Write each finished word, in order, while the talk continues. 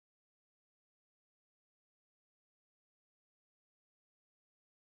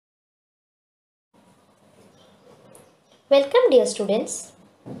Welcome dear students.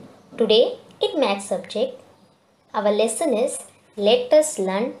 Today in math subject our lesson is Let us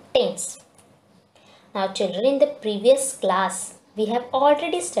learn tens. Now children, in the previous class we have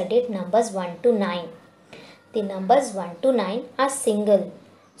already studied numbers 1 to 9. The numbers 1 to 9 are single,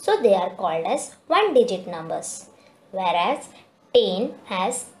 so they are called as one digit numbers, whereas 10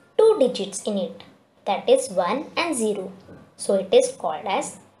 has two digits in it, that is 1 and 0, so it is called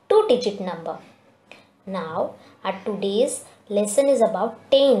as two digit number. Now, our today's lesson is about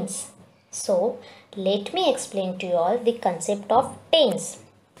tens. So, let me explain to you all the concept of tens.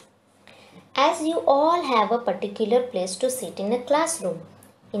 As you all have a particular place to sit in a classroom,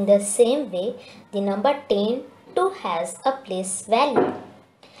 in the same way, the number 10 too has a place value.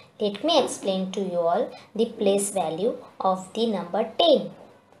 Let me explain to you all the place value of the number 10.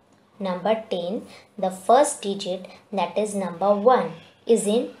 Number 10, the first digit, that is number 1, is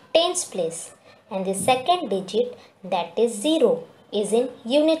in tens place, and the second digit, that is 0, is in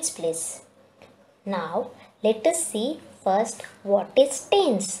units place. Now let us see first what is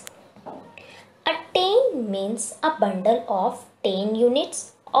tens. A ten means a bundle of 10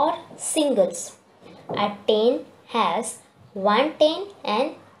 units or singles. A 10 has 1 10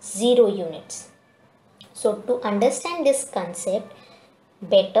 and 0 units. So to understand this concept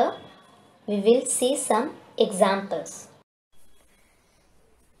better, we will see some examples.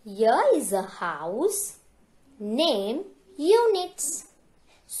 Here is a house, name units.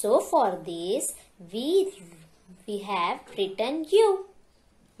 So for this we have written U.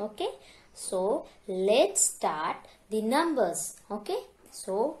 Okay. So let's start the numbers. Okay.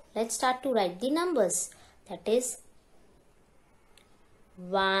 So let's start to write the numbers. That is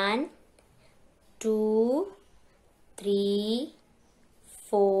 1, 2, 3,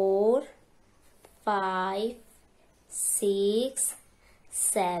 4, 5, 6,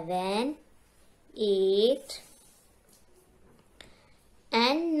 7, 8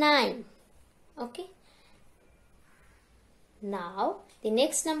 and 9. Okay. Now the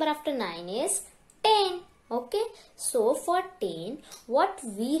next number after 9 is 10. Okay. So for 10, what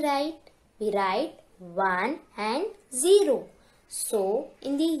we write? We write 1 and 0. So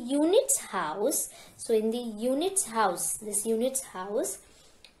in the units house, this units house,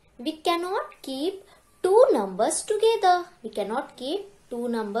 we cannot keep two numbers together. We cannot keep two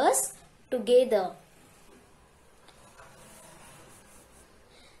numbers together.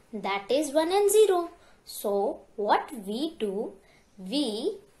 That is 1 and 0. So what we do?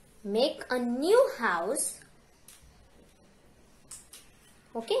 We make a new house.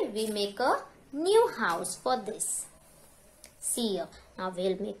 Okay, we make a new house for this. See here. Now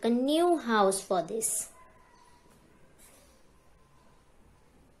we'll make a new house for this.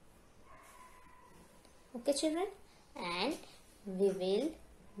 Okay children, and we will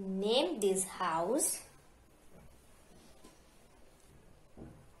name this house,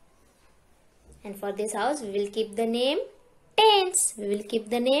 and for this house we will keep the name tens. We will keep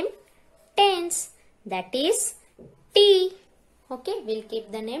the name tens, that is T. Okay, we'll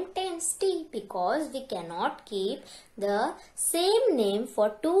keep the name tens T, because we cannot keep the same name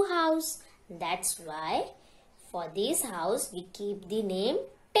for two houses. That's why for this house we keep the name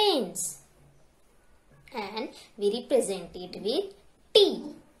tens, and we represent it with T.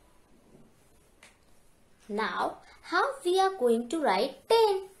 Now, how we are going to write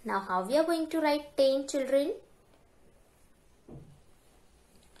 10? Now, how we are going to write 10, children?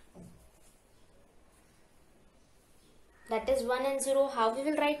 That is 1 and 0. How we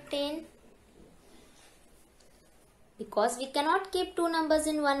will write 10? Because we cannot keep two numbers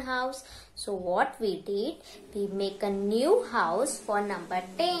in one house. So what we did, we make a new house for number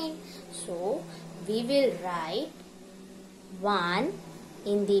 10. So we will write 1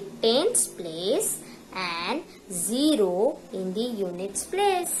 in the tens place and 0 in the units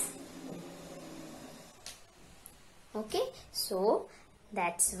place. Okay, so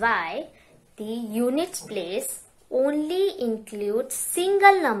that's why the units place only includes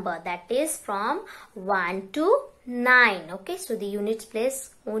single number, that is from 1 to 9. Okay, so the units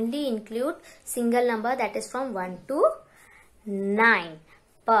place only include single number, that is from 1 to 9.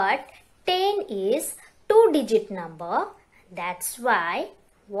 But 10 is two digit number. That's why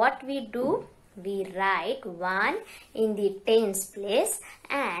what we do, we write 1 in the tens place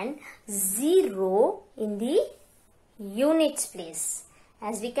and 0 in the units place,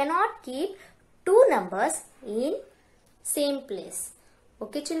 as we cannot keep two numbers in same place.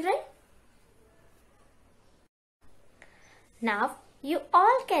 Okay children? Now you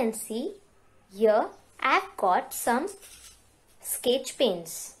all can see here I've got some sketch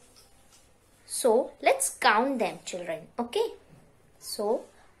pens. So let's count them children. Okay. So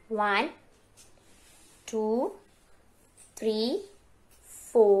 1, 2, 3,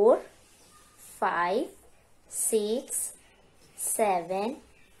 4, 5, 6, 7,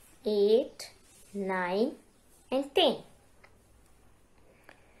 8, 9 and 10.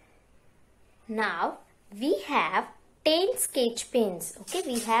 Now we have 10 sketch pens. Okay,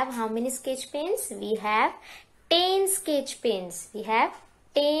 we have how many sketch pens? We have 10 sketch pens. We have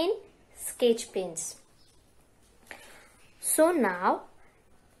 10 sketch pens. So now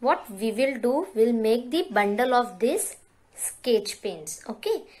what we will do, we'll make the bundle of this sketch pens.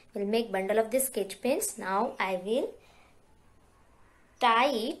 Okay, we'll make bundle of this sketch pens. Now I will tie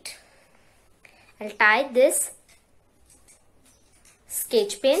it. I'll tie this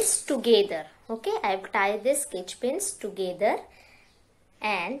sketch pens together. Okay, I've tied this sketch pens together,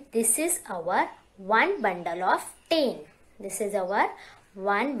 and this is our one bundle of 10. This is our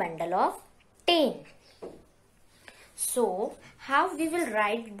one bundle of 10. So how we will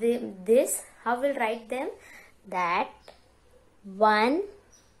write this? How we'll write them? That one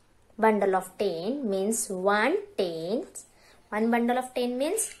bundle of 10 means 1 tenth. One bundle of 10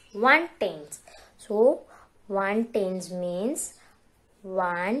 means 1 tenth. So 1 tenth means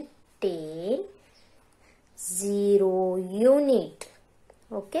 1 10 0 unit.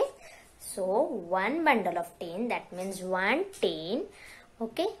 Okay, so one bundle of 10, that means 1 10.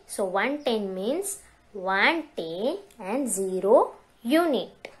 Okay, so 1 10 means 1 10 and 0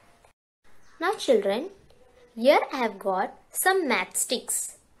 unit. Now children, here I have got some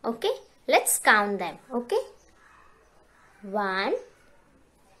matchsticks. Okay, let's count them. Okay, 1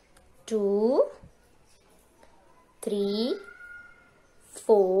 2 3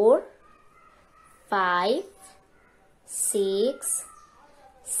 4 5 6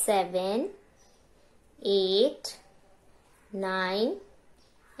 7 8 9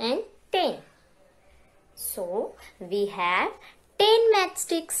 and 10. So we have 10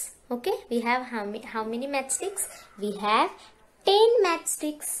 matchsticks. Okay, we have how many matchsticks? We have 10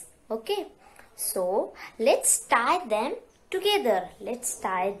 matchsticks. Okay, so let's tie them together. Let's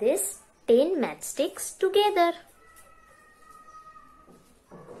tie this 10 matchsticks together.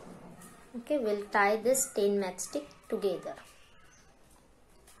 Okay, we'll tie this 10 matchstick together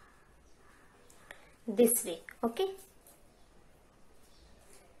this way. Okay,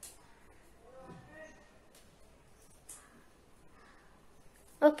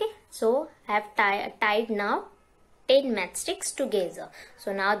 okay, so I have tied now 10 matchsticks together.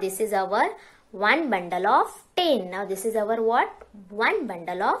 So now this is our one bundle of 10. Now this is our what? One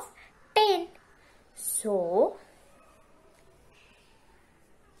bundle of 10. So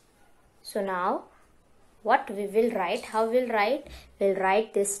now what we will write? How we'll write? We'll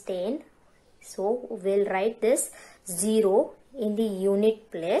write this 10. So we'll write this 0 in the unit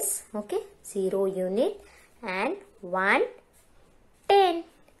place. Okay, 0 unit and 1 10.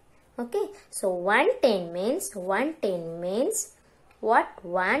 Okay, so 1 10 means what?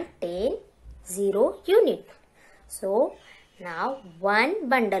 1 10 0 unit. So now one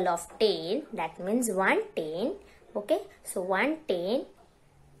bundle of 10, that means 1 10. Okay, so 1 10,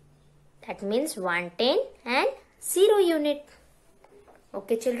 that means 1 10 and 0 unit.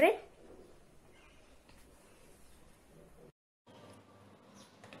 Okay children.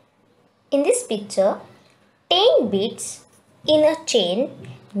 In this picture, 10 beads in a chain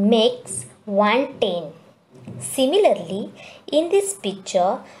makes 1 10. Similarly, in this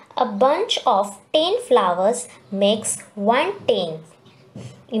picture, a bunch of 10 flowers makes 1 10.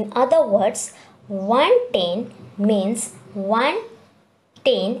 In other words, 1 10 means 1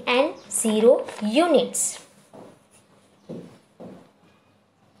 10 and 0 units.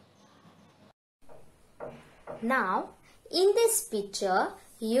 Now, in this picture,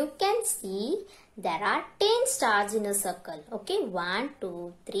 you can see there are 10 stars in a circle. Okay, 1,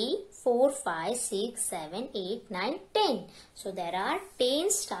 2, 3, 4, 5, 6, 7, 8, 9, 10. So there are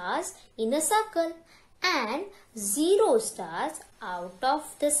 10 stars in a circle and 0 stars out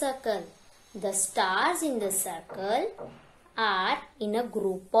of the circle. The stars in the circle are in a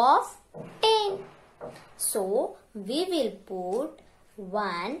group of 10. So we will put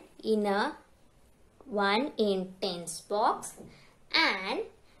 1 in 10's box and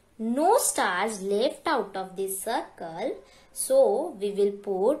no stars left out of this circle. So we will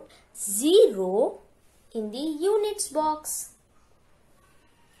put 0 in the units box.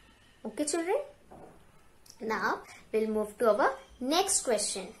 Okay children. Now we'll move to our next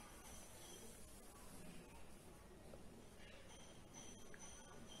question.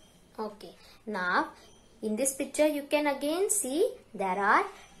 Okay, now in this picture you can again see there are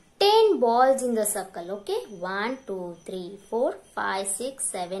 10 balls in the circle. Okay, 1, 2, 3, 4, 5, 6,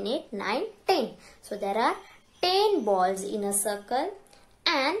 7, 8, 9, 10. So there are 10 balls in a circle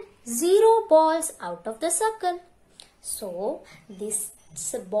and 0 balls out of the circle. So these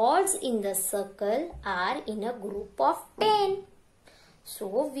balls in the circle are in a group of 10.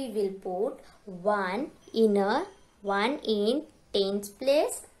 So we will put 1 in tens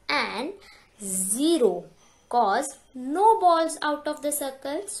place and 0 cause no balls out of the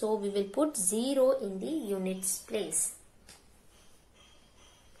circle. So we will put 0 in the units place.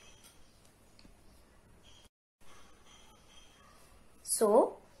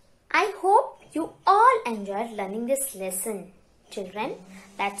 So I hope you all enjoyed learning this lesson. Children,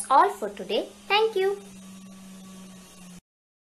 that's all for today. Thank you.